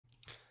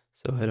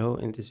So hello,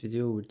 in this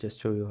video we'll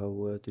just show you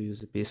how to use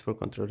the ps4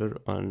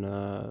 controller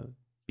on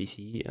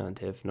PC and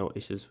have no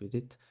issues with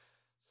it.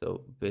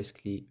 So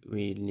basically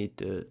we need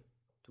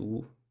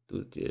two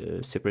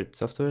separate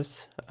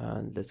softwares,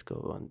 and let's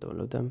go and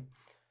download them.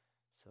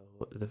 So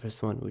the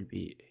first one will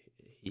be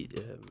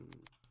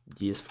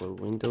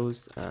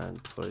DS4windows,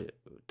 and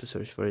to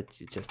search for it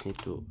you just need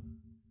to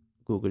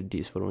Google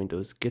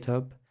DS4windows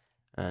GitHub,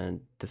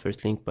 and the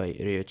first link by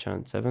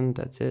Ryochan7,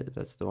 that's it,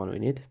 that's the one we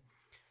need.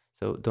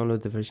 So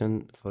download the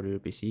version for your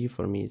PC.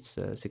 For me it's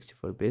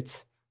 64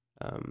 bits.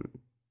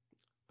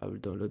 I will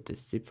download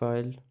this zip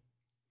file,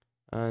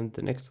 and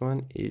the next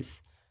one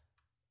is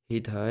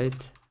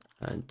Hidhide,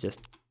 and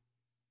just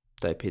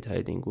type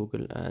Hidhide in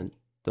Google and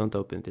don't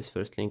open this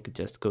first link,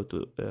 just go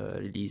to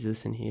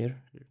releases in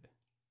here,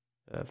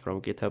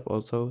 from GitHub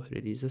also,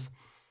 releases,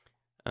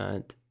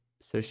 and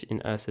search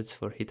in assets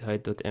for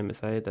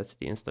hidhide.msi. That's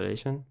the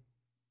installation.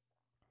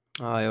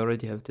 I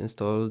already have it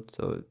installed,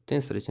 so the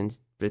installation is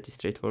pretty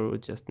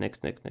straightforward, just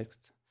next.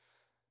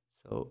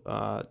 So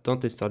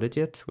don't install it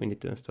yet, we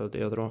need to install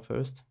the other one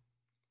first.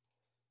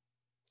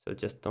 So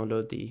just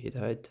download the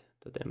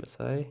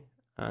hidhide.msi,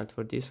 and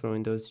for this, for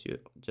Windows, you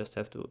just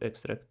have to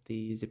extract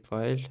the zip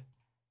file.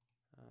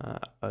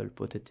 I'll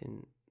put it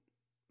in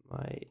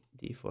my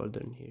D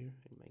folder in here,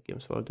 in my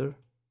games folder.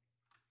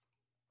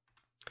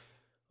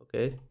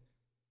 Okay,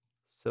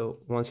 so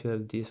once you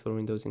have this for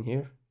Windows in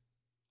here,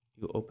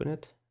 you open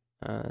it,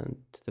 and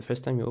the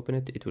first time you open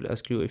it, it will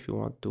ask you if you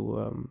want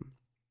to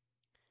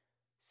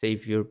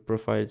save your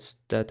profile's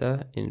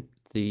data in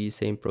the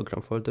same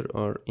program folder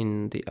or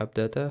in the app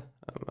data.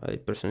 I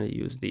personally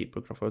use the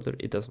program folder,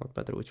 it does not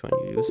matter which one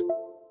you use.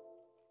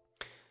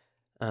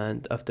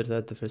 And after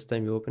that, the first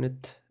time you open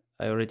it,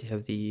 I already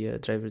have the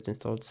drivers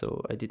installed,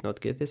 so I did not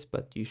get this,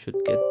 but you should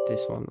get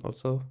this one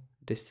also,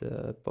 this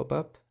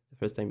pop-up the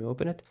first time you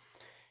open it.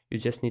 You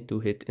just need to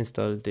hit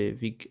install the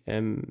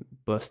VigM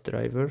bus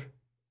driver,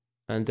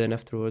 and then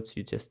afterwards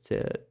you just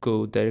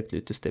go directly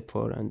to step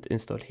 4 and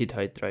install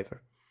Hidhide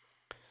driver.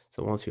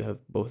 So once you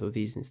have both of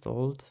these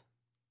installed,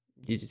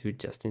 you will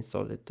just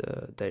install it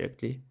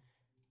directly.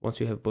 Once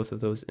you have both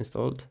of those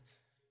installed,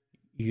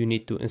 you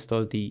need to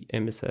install the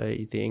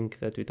MSI thing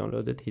that we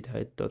downloaded,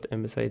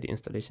 hidhide.msi, the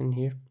installation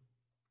here.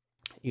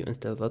 You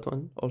install that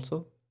one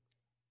also,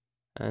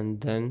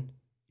 and then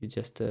you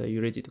just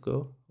you're ready to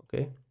go.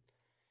 Okay,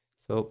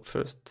 so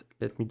first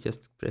let me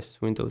just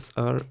press Windows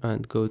R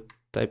and go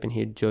type in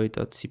here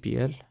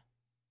joy.cpl.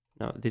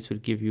 Now this will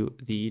give you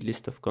the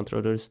list of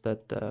controllers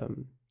that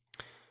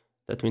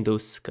that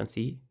Windows can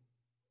see.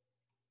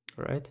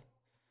 All right,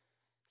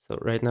 so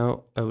right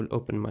now I will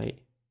open my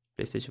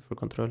PlayStation 4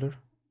 controller,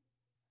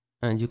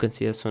 and you can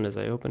see as soon as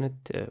I open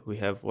it, we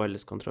have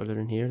wireless controller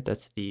in here.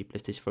 That's the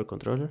PlayStation 4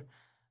 controller,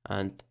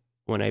 and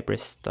when I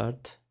press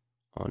start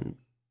on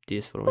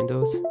DS4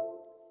 Windows,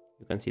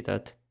 you can see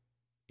that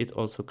it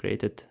also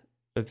created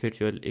a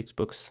virtual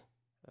Xbox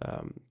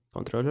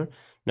controller.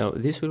 Now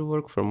this will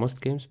work for most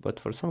games, but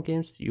for some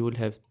games you will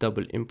have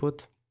double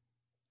input.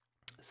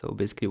 So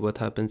basically what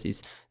happens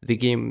is the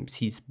game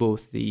sees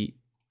both the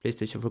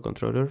PlayStation 4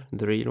 controller,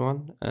 the real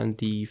one, and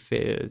the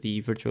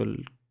virtual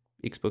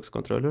Xbox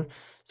controller.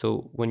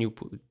 So when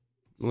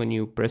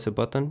you press a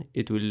button,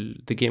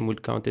 the game will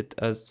count it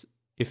as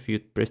if you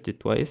pressed it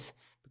twice,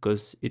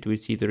 because it will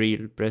see the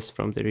real press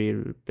from the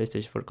real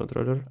PlayStation 4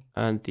 controller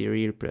and the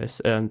real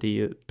press and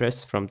the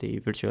press from the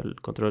virtual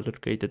controller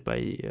created by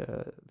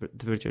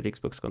the virtual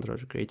Xbox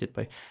controller created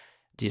by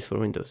DS4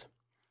 Windows.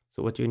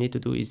 So what you need to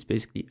do is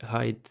basically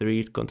hide the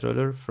real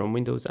controller from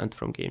Windows and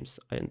from games,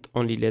 and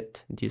only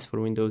let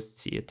DS4 Windows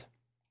see it.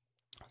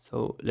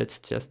 So let's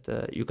just,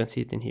 you can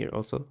see it in here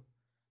also.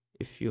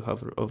 If you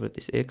hover over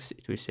this X,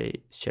 it will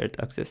say shared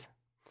access.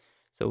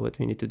 So what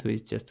we need to do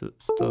is just to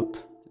stop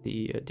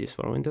the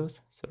DS4 Windows.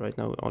 So right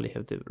now we only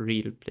have the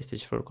real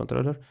PlayStation 4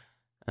 controller,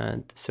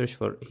 and search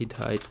for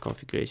Hidhide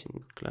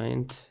configuration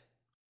client.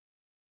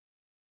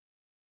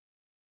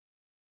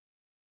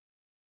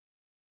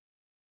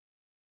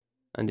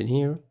 And in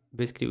here,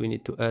 basically we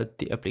need to add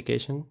the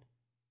application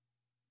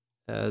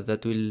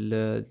that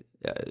will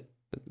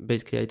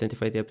basically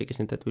identify the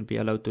application that will be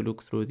allowed to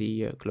look through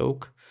the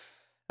cloak.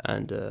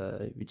 And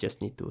we just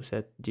need to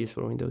set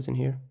DS4 Windows in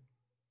here,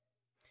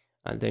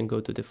 and then go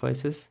to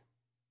devices,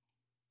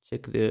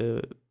 check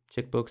the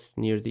checkbox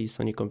near the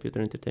Sony Computer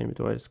Entertainment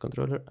Wireless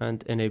Controller,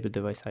 and enable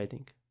device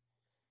hiding.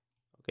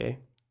 Okay,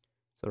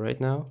 so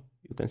right now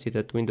you can see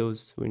that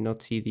Windows will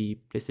not see the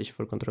PlayStation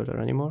 4 controller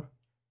anymore.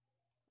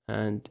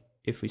 And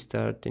if we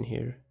start in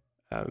here,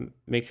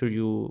 make sure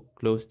you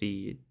close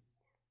the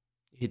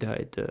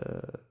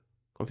Hidhide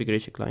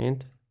configuration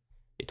client.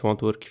 It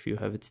won't work if you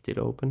have it still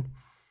open.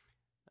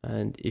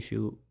 And if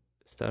you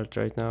start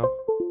right now,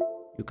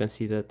 you can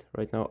see that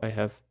right now I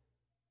have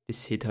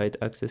this Hidhide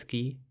access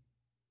key,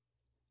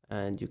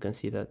 and you can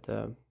see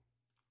that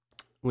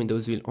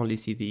Windows will only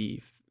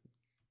see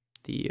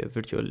the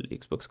virtual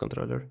Xbox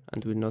controller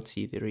and will not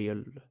see the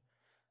real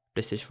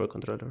PlayStation 4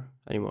 controller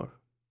anymore.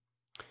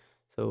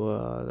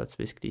 So that's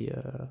basically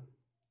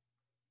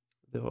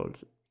the whole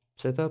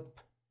set up.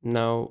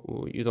 Now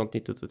you don't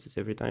need to do this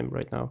every time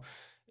right now.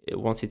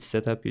 Once it's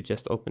set up, you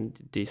just open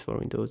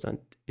DS4windows and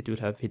it will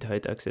have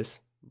Hidhide access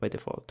by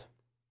default.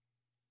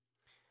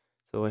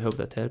 So I hope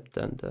that helped,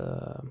 and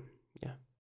yeah.